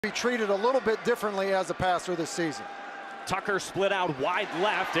Be treated a little bit differently as a passer this season. Tucker split out wide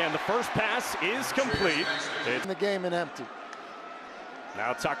left, and the first pass is complete. In the game and empty.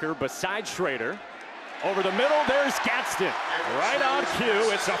 Now Tucker beside Shrader. Over the middle, there's Gadsden. Right on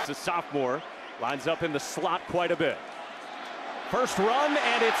cue, it's up to sophomore. Lines up in the slot quite a bit. First run,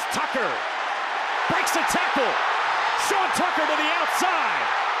 and it's Tucker. Breaks a tackle. Sean Tucker to the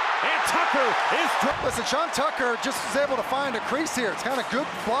outside. And Tucker is... Listen, Sean Tucker just is able to find a crease here. It's kind of good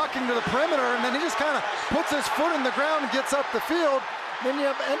blocking to the perimeter, and then he just kind of puts his foot in the ground and gets up the field. Then you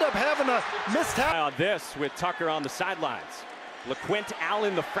end up having a missed tackle. On this with Tucker on the sidelines. LeQuint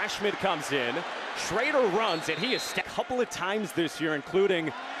Allen, the freshman, comes in. Shrader runs, and he has stepped a couple of times this year,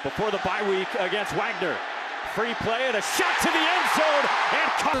 including before the bye week against Wagner. Free play and a shot to the end zone.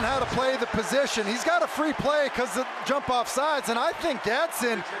 And how to play the position. He's got a free play because of jump off sides, and I think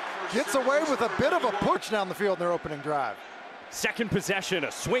Gadsden gets away with a bit of a push down the field in their opening drive. Second possession,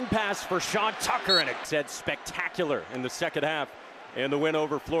 a swing pass for Sean Tucker, and it said spectacular in the second half in the win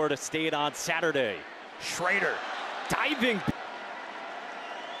over Florida State on Saturday. Shrader diving.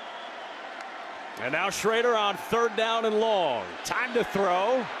 And now Shrader on third down and long. Time to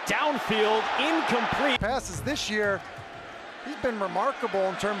throw. Downfield, incomplete. Passes this year, he's been remarkable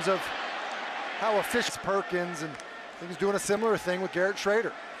in terms of how efficient Perkins, and I think he's doing a similar thing with Garrett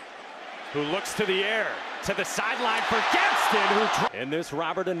Shrader. Who looks to the air, to the sideline for Gadsden, in this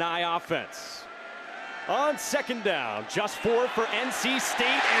Robert Anai offense. On second down, just 4 for NC State,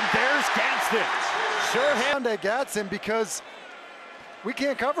 and there's Gadsden. Oronde Gadsden, because we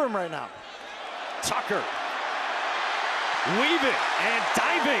can't cover him right now. Tucker weaving and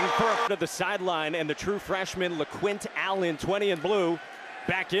diving for the sideline, and the true freshman LeQuint Allen, 20 in blue,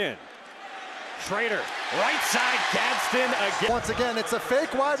 back in. Shrader, right side, Gadsden again. Once again, it's a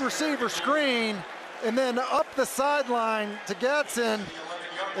fake wide receiver screen, and then up the sideline to Gadsden.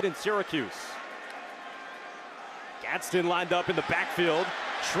 In Syracuse. Gadsden lined up in the backfield.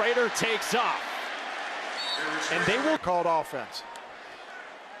 Shrader takes off. And they will call offense.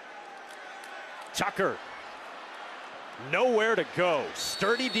 Tucker, nowhere to go.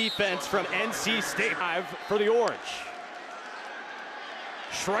 Sturdy defense from NC State for the Orange.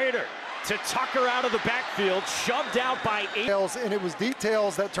 Shrader to Tucker out of the backfield, shoved out by 8. And it was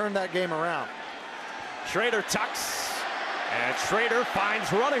details that turned that game around. Shrader tucks, and Shrader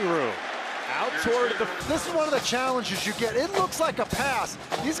finds running room. Out toward the... This is one of the challenges you get. It looks like a pass.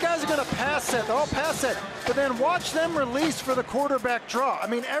 These guys are going to pass set. They're all pass set. But then watch them release for the quarterback draw. I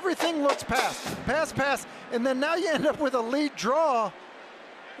mean, everything looks pass. Pass, pass. And then now you end up with a lead draw.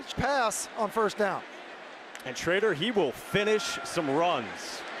 It's pass on first down. And Shrader, he will finish some runs.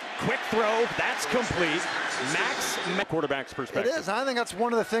 Quick throw. That's complete. Max, quarterback's perspective. It is. I think that's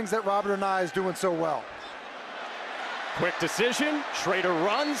one of the things that Robert and I is doing so well. Quick decision, Shrader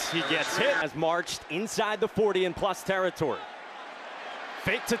runs, he gets hit, has marched inside the 40 in plus territory.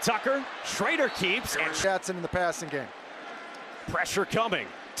 Fake to Tucker, Shrader keeps, and Gadsden in the passing game. Pressure coming,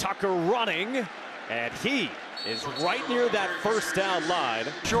 Tucker running, and he is right near that first down line.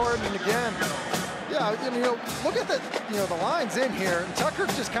 Jordan again, yeah, you know, look at the lines in here, and Tucker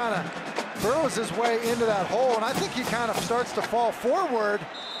just kind of burrows his way into that hole, and I think he kind of starts to fall forward,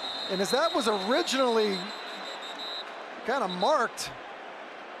 and as that was originally kind of marked,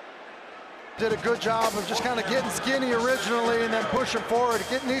 did a good job of just kind of getting skinny originally and then pushing forward.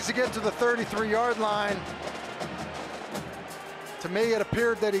 It needs to get to the 33-yard line. To me, it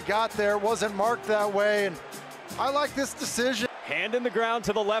appeared that he got there. It wasn't marked that way, and I like this decision. Hand in the ground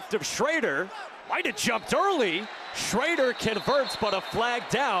to the left of Shrader. Might have jumped early. Shrader converts, but a flag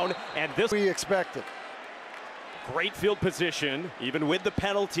down, and this we expected. Great field position, even with the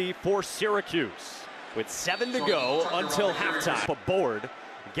penalty for Syracuse. With 7 to go until halftime. A board,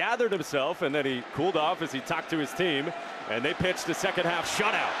 gathered himself, and then he cooled off as he talked to his team, and they pitched a second half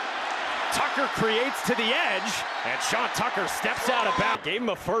shutout. Tucker creates to the edge, and Sean Tucker steps out of bounds. Gave him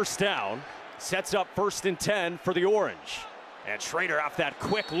a first down, sets up 1st and 10 for the Orange. And Shrader off that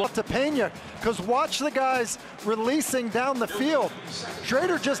quick look. To Pena, because watch the guys releasing down the field.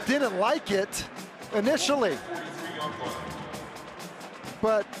 Shrader just didn't like it initially.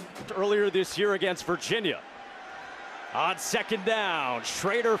 But earlier this year against Virginia. On second down,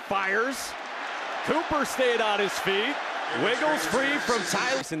 Shrader fires. Cooper stayed on his feet. Wiggles free from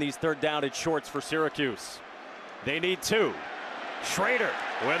Tyler. In these third down and shorts for Syracuse. They need 2. Shrader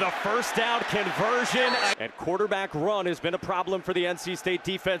with a first down conversion. And quarterback run has been a problem for the NC State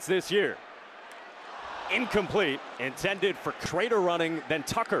defense this year. Incomplete, intended for Shrader running, then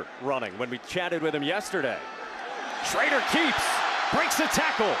Tucker running when we chatted with him yesterday. Shrader keeps, breaks the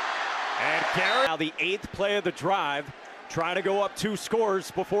tackle. And Garrett, now the 8th play of the drive. trying to go up 2 scores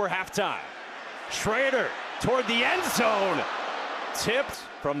before halftime. Shrader toward the end zone. Tipped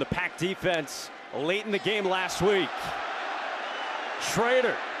from the Pack defense late in the game last week.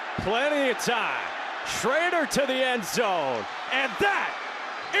 Shrader, plenty of time. Shrader to the end zone. And that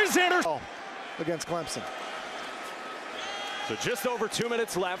is against Clemson. So just over 2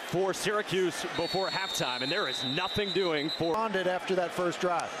 minutes left for Syracuse before halftime, and there is nothing doing for Oronde after that first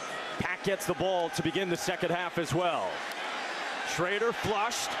drive. Pack gets the ball to begin the second half as well. Shrader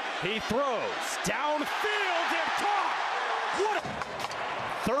flushed. He throws downfield and caught. What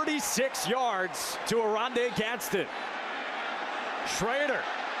 36 yards to Oronde Gadsden. Shrader.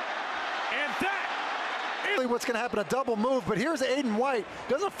 And that is what's going to happen, a double move, but here's Aiden White.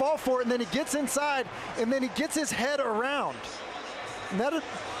 Doesn't fall for it, and then he gets inside, and then he gets his head around. And that is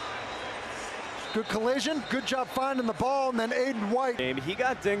good collision, good job finding the ball, and then Aiden White. He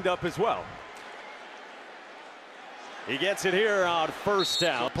got dinged up as well. He gets it here on first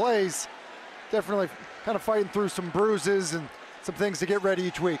down. Plays, definitely kind of fighting through some bruises and some things to get ready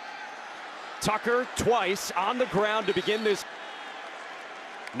each week. Tucker twice on the ground to begin this.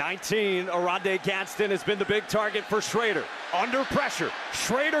 19, Oronde Gadsden has been the big target for Shrader. Under pressure,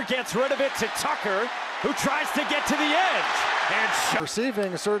 Shrader gets rid of it to Tucker, who tries to get to the edge. And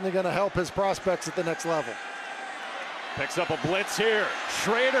receiving is certainly going to help his prospects at the next level. Picks up a blitz here.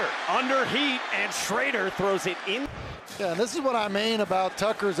 Shrader under heat, and Shrader throws it in. Yeah, and this is what I mean about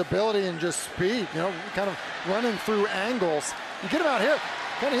Tucker's ability and just speed, you know, kind of running through angles. You get him out here,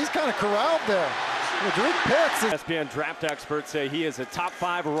 he's kind of corralled there. ESPN draft experts say he is a top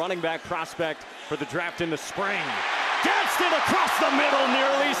 5 running back prospect for the draft in the spring. Gadsden across the middle,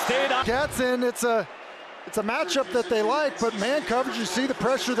 nearly stayed up. Gadsden, it's a matchup that they like, but man coverage, you see the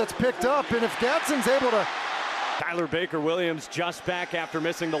pressure that's picked up, and if Gadsden's able to. Tyler Baker-Williams just back after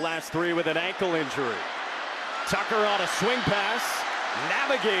missing the last 3 with an ankle injury. Tucker on a swing pass,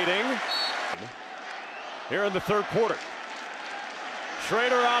 navigating here in the third quarter.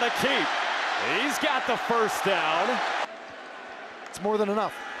 Shrader on a keep. He's got the first down. It's more than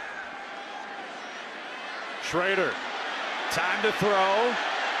enough. Shrader, time to throw.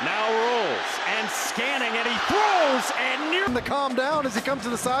 Now rolls and scanning, and he throws and near. To calm down as he comes to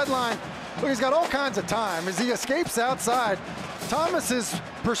the sideline. Look, he's got all kinds of time as he escapes outside. Thomas's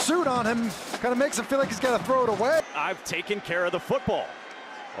pursuit on him kind of makes him feel like he's got to throw it away. I've taken care of the football.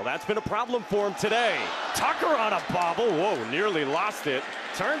 Well, that's been a problem for him today. Tucker on a bobble. Whoa, nearly lost it.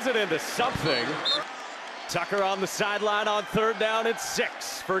 Turns it into something. Tucker on the sideline on third down at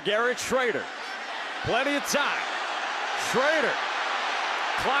 6 for Garrett Shrader. Plenty of time. Shrader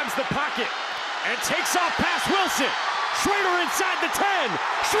climbs the pocket and takes off past Wilson. Shrader inside the 10.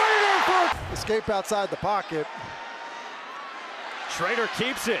 Shrader for escape outside the pocket. Shrader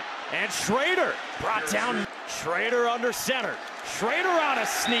keeps it, and Shrader brought down. Shrader under center. Shrader on a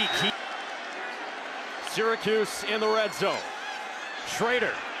sneak. Syracuse in the red zone.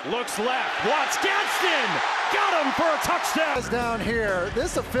 Shrader looks left, wants Gadsden, got him for a touchdown. Down here,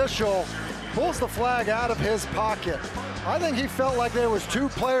 this official pulls the flag out of his pocket. I think he felt like there was 2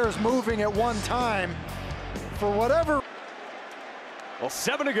 players moving at one time for whatever. Well,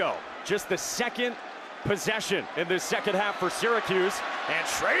 7 to go, just the second possession in this second half for Syracuse, and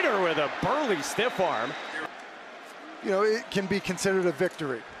Shrader with a burly stiff arm. You know, it can be considered a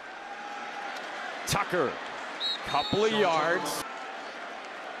victory. Tucker, couple of yards.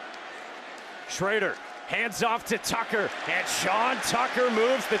 Shrader hands off to Tucker, and Sean Tucker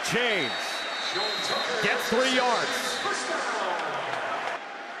moves the chains. Gets 3 yards.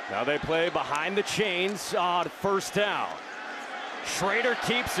 Now they play behind the chains on first down. Shrader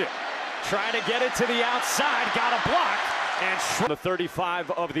keeps it, trying to get it to the outside, got a block, and the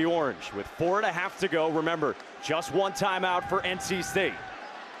 35 of the Orange with 4.5 to go. Remember, just 1 timeout for NC State.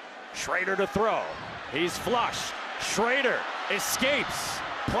 Shrader to throw. He's flushed. Shrader escapes,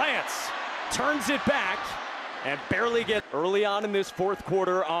 plants, turns it back, and barely gets early on in this fourth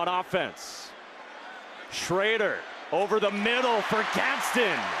quarter on offense. Shrader over the middle for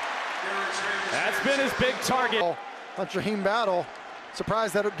Gadsden. That's been his big target. On Shyheim Battle,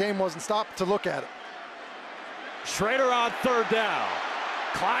 surprised that game wasn't stopped to look at it. Shrader on third down,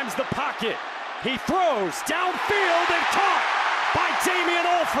 climbs the pocket. He throws downfield and caught by Damian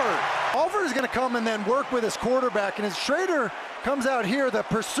Alford. Alford is going to come and then work with his quarterback, and as Shrader comes out here, the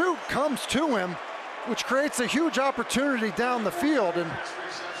pursuit comes to him, which creates a huge opportunity down the field. And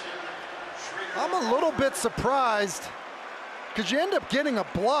I'm a little bit surprised because you end up getting a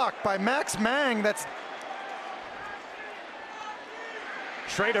block by Max Mang. That's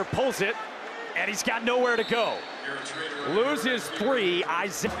Shrader pulls it, and he's got nowhere to go. Loses 3.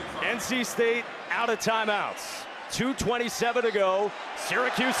 NC State out of timeouts. 2:27 to go.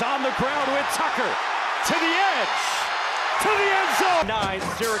 Syracuse on the ground with Tucker to the edge, to the end zone. 9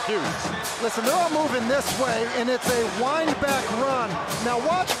 Syracuse. Listen, they're all moving this way, and it's a wind back run. Now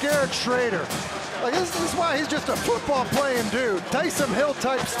watch Garrett Shrader. Like this is why he's just a football playing dude. Taysom Hill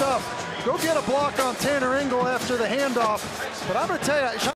type stuff. Go get a block on Tanner Engel after the handoff. But I'm going to tell you,